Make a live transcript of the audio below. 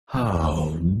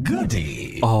Oh,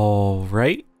 goody. All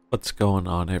right, what's going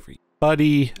on,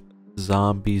 everybody?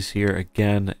 Zombies here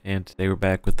again, and today we're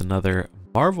back with another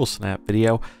Marvel Snap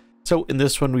video. So in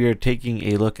this one, we are taking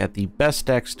a look at the best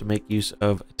decks to make use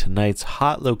of tonight's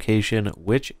hot location,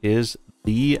 which is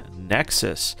the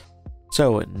Nexus.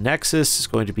 So Nexus is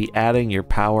going to be adding your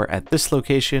power at this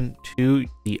location to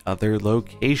the other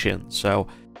location. So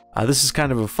this is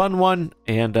kind of a fun one,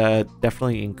 and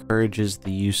definitely encourages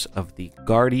the use of the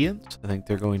Guardians. I think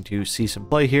they're going to see some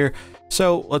play here.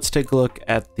 So let's take a look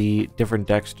at the different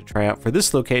decks to try out for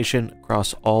this location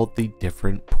across all the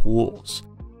different pools.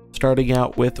 Starting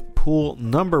out with pool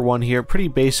number 1 here, pretty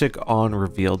basic on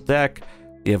reveal deck.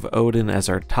 We have Odin as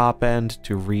our top end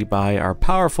to rebuy our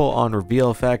powerful on reveal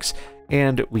effects,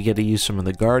 and we get to use some of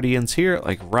the Guardians here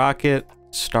like Rocket,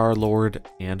 Star-Lord,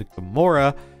 and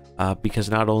Gamora. Because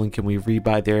not only can we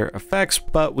rebuy their effects,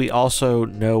 but we also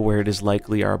know where it is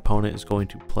likely our opponent is going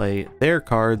to play their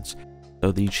cards.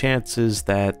 So the chances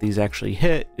that these actually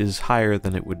hit is higher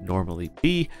than it would normally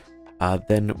be.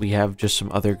 Then we have just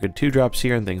some other good 2-drops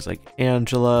here and things like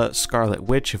Angela, Scarlet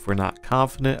Witch if we're not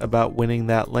confident about winning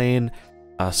that lane,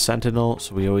 Sentinel,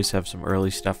 so we always have some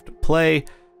early stuff to play.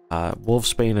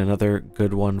 Wolfsbane, another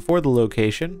good one for the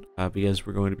location because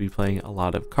we're going to be playing a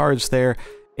lot of cards there.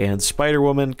 And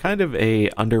Spider-Woman, kind of a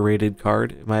underrated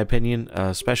card in my opinion,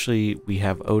 especially we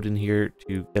have Odin here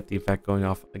to get the effect going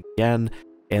off again.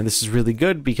 And this is really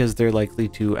good because they're likely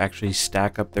to actually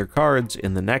stack up their cards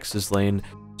in the Nexus lane.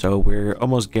 So we're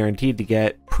almost guaranteed to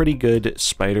get pretty good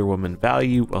Spider-Woman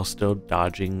value while still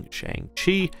dodging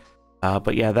Shang-Chi.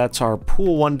 But yeah, that's our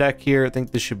pool 1 deck here. I think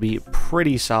this should be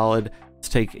pretty solid. Let's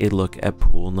take a look at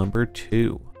pool number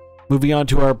 2. Moving on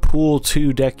to our pool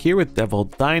 2 deck here with Devil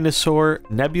Dinosaur.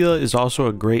 Nebula is also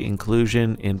a great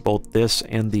inclusion in both this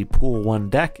and the pool 1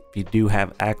 deck if you do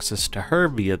have access to her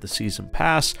via the season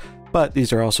pass, but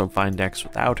these are also fine decks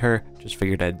without her. Just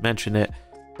figured I'd mention it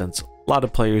since a lot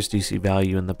of players do see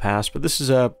value in the past, but this is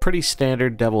a pretty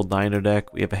standard Devil Dino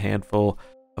deck. We have a handful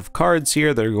of cards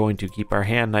here that are going to keep our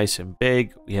hand nice and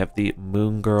big. We have the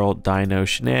Moon Girl Dino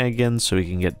shenanigans, so we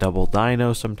can get double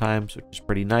Dino sometimes, which is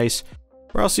pretty nice.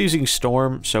 We're also using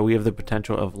Storm, so we have the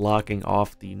potential of locking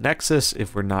off the Nexus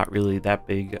if we're not really that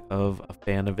big of a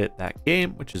fan of it that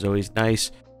game, which is always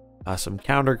nice. Some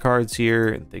counter cards here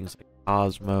and things like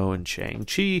Cosmo and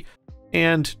Shang-Chi,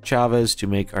 and Chavez to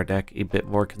make our deck a bit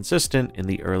more consistent in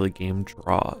the early game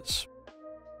draws.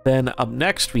 Then up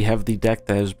next, we have the deck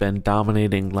that has been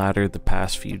dominating ladder the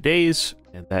past few days,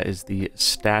 and that is the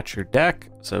Stature deck.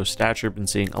 So Stature been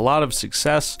seeing a lot of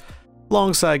success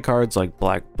alongside cards like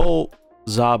Black Bolt,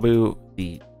 Zabu,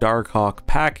 the Darkhawk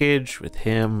package with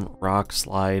him, Rock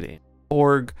Slide, and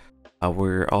Org.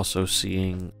 We're also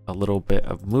seeing a little bit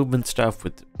of movement stuff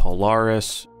with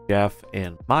Polaris, Jeff,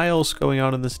 and Miles going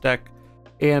on in this deck,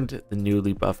 and the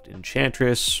newly buffed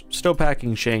Enchantress. Still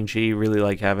packing Shang-Chi, really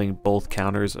like having both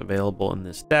counters available in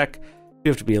this deck. You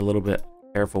have to be a little bit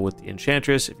careful with the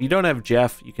Enchantress. If you don't have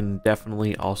Jeff, you can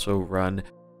definitely also run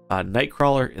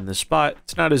Nightcrawler in the spot.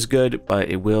 It's not as good, but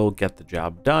it will get the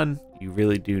job done. You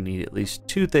really do need at least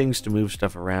 2 things to move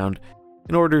stuff around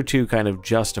in order to kind of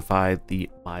justify the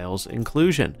Miles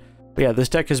inclusion. But yeah, this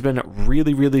deck has been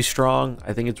really strong.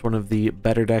 I think it's one of the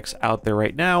better decks out there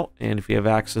right now, and if you have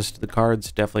access to the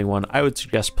cards, definitely one I would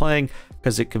suggest playing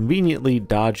because it conveniently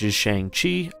dodges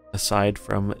Shang-Chi aside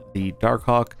from the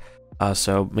Darkhawk.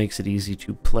 So makes it easy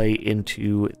to play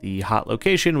into the hot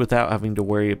location without having to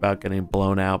worry about getting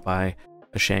blown out by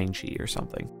a Shang-Chi or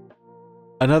something.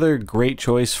 Another great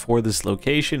choice for this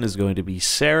location is going to be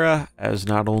Sarah, as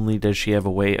not only does she have a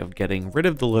way of getting rid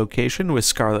of the location with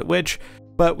Scarlet Witch,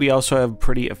 but we also have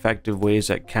pretty effective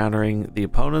ways at countering the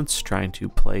opponents, trying to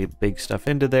play big stuff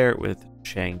into there with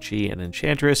Shang-Chi and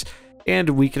Enchantress,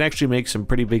 and we can actually make some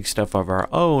pretty big stuff of our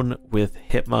own with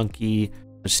Hitmonkey,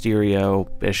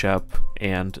 Mysterio, Bishop,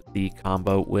 and the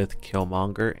combo with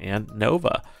Killmonger and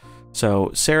Nova.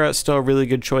 So Sarah, still a really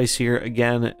good choice here.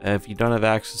 Again, if you don't have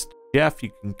access to Jeff,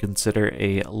 you can consider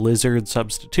a Lizard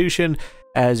substitution,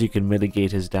 as you can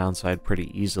mitigate his downside pretty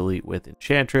easily with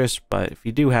Enchantress. But if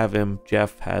you do have him,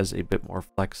 Jeff has a bit more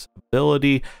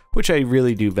flexibility, which I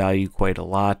really do value quite a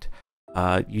lot.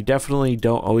 You definitely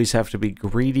don't always have to be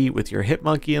greedy with your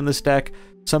Hitmonkey in this deck.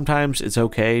 Sometimes it's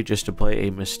okay just to play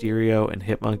a Mysterio and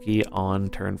Hitmonkey on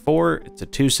turn 4. It's a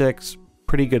 2/6,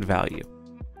 pretty good value.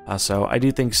 So I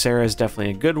do think Sarah is definitely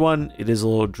a good one. It is a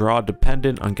little draw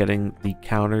dependent on getting the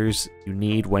counters you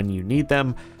need when you need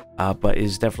them, but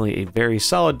is definitely a very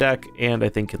solid deck, and I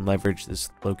think can leverage this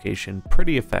location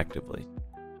pretty effectively.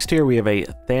 Next here we have a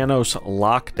Thanos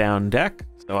Lockdown deck.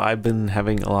 So I've been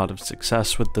having a lot of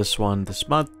success with this one this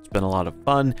month. It's been a lot of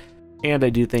fun. And I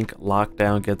do think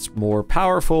Lockdown gets more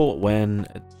powerful when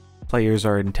players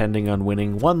are intending on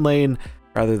winning one lane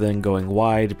rather than going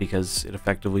wide, because it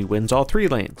effectively wins all 3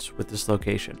 lanes with this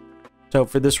location. So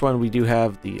for this one, we do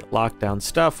have the Lockdown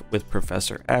stuff with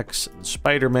Professor X and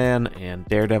Spider-Man and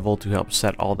Daredevil to help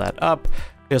set all that up.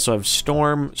 We also have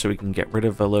Storm, so we can get rid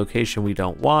of a location we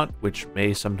don't want, which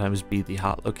may sometimes be the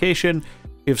hot location.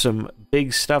 We have some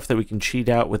big stuff that we can cheat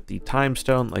out with the Time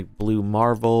Stone, like Blue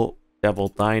Marvel, Devil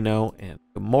Dino, and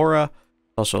Gamora.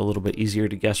 Also a little bit easier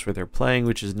to guess where they're playing,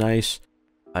 which is nice.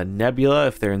 Nebula,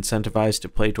 if they're incentivized to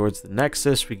play towards the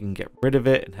Nexus, we can get rid of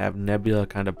it and have Nebula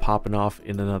kind of popping off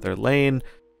in another lane.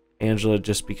 Angela,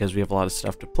 just because we have a lot of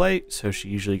stuff to play, so she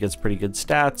usually gets pretty good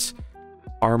stats.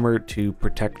 Armor to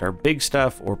protect our big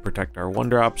stuff or protect our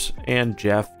 1-drops, and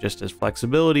Jeff just as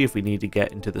flexibility if we need to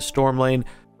get into the Storm lane,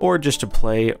 or just to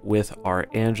play with our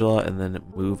Angela and then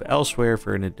move elsewhere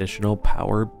for an additional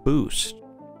power boost.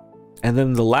 And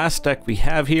then the last deck we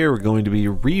have here, we're going to be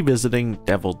revisiting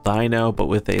Devil Dino, but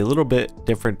with a little bit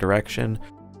different direction.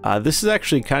 This is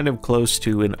actually kind of close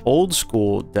to an old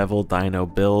school Devil Dino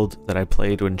build that I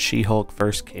played when She-Hulk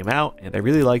first came out, and I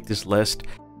really like this list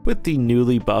with the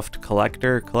newly buffed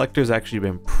Collector. Collector's actually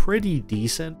been pretty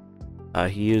decent.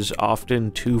 He is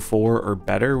often 2-4 or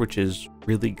better, which is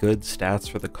really good stats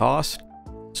for the cost.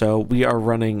 So we are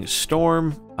running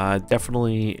Storm,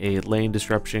 definitely a lane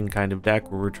disruption kind of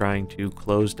deck where we're trying to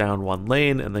close down one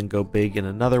lane and then go big in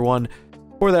another one.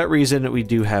 For that reason, we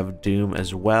do have Doom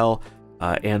as well.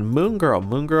 And Moon Girl.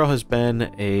 Moon Girl has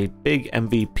been a big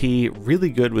MVP, really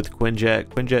good with Quinjet.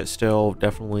 Quinjet still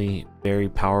definitely very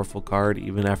powerful card,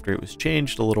 even after it was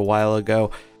changed a little while ago.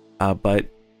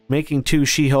 But making 2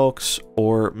 She-Hulks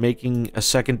or making a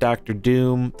second Doctor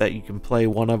Doom that you can play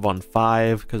one of on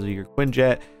 5 because of your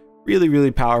Quinjet, really,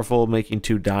 really powerful. Making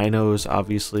 2 Dinos,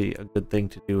 obviously a good thing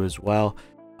to do as well.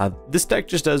 This deck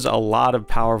just does a lot of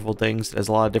powerful things. It has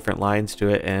a lot of different lines to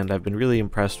it, and I've been really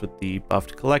impressed with the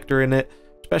buffed Collector in it,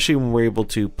 especially when we're able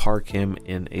to park him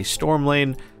in a Storm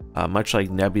lane. Much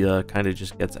like Nebula, kind of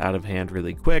just gets out of hand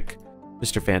really quick.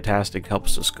 Mr. Fantastic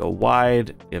helps us go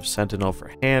wide. We have Sentinel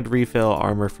for hand refill,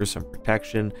 Armor for some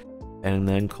protection, and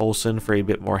then Coulson for a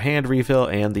bit more hand refill,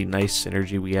 and the nice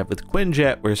synergy we have with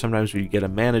Quinjet, where sometimes we get a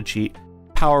mana cheat,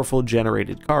 powerful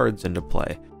generated cards into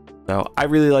play. So I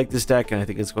really like this deck, and I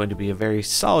think it's going to be a very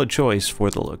solid choice for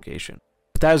the location.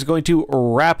 But that is going to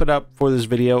wrap it up for this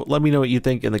video. Let me know what you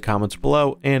think in the comments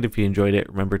below, and if you enjoyed it,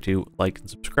 remember to like and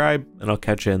subscribe, and I'll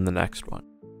catch you in the next one.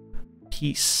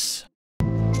 Peace.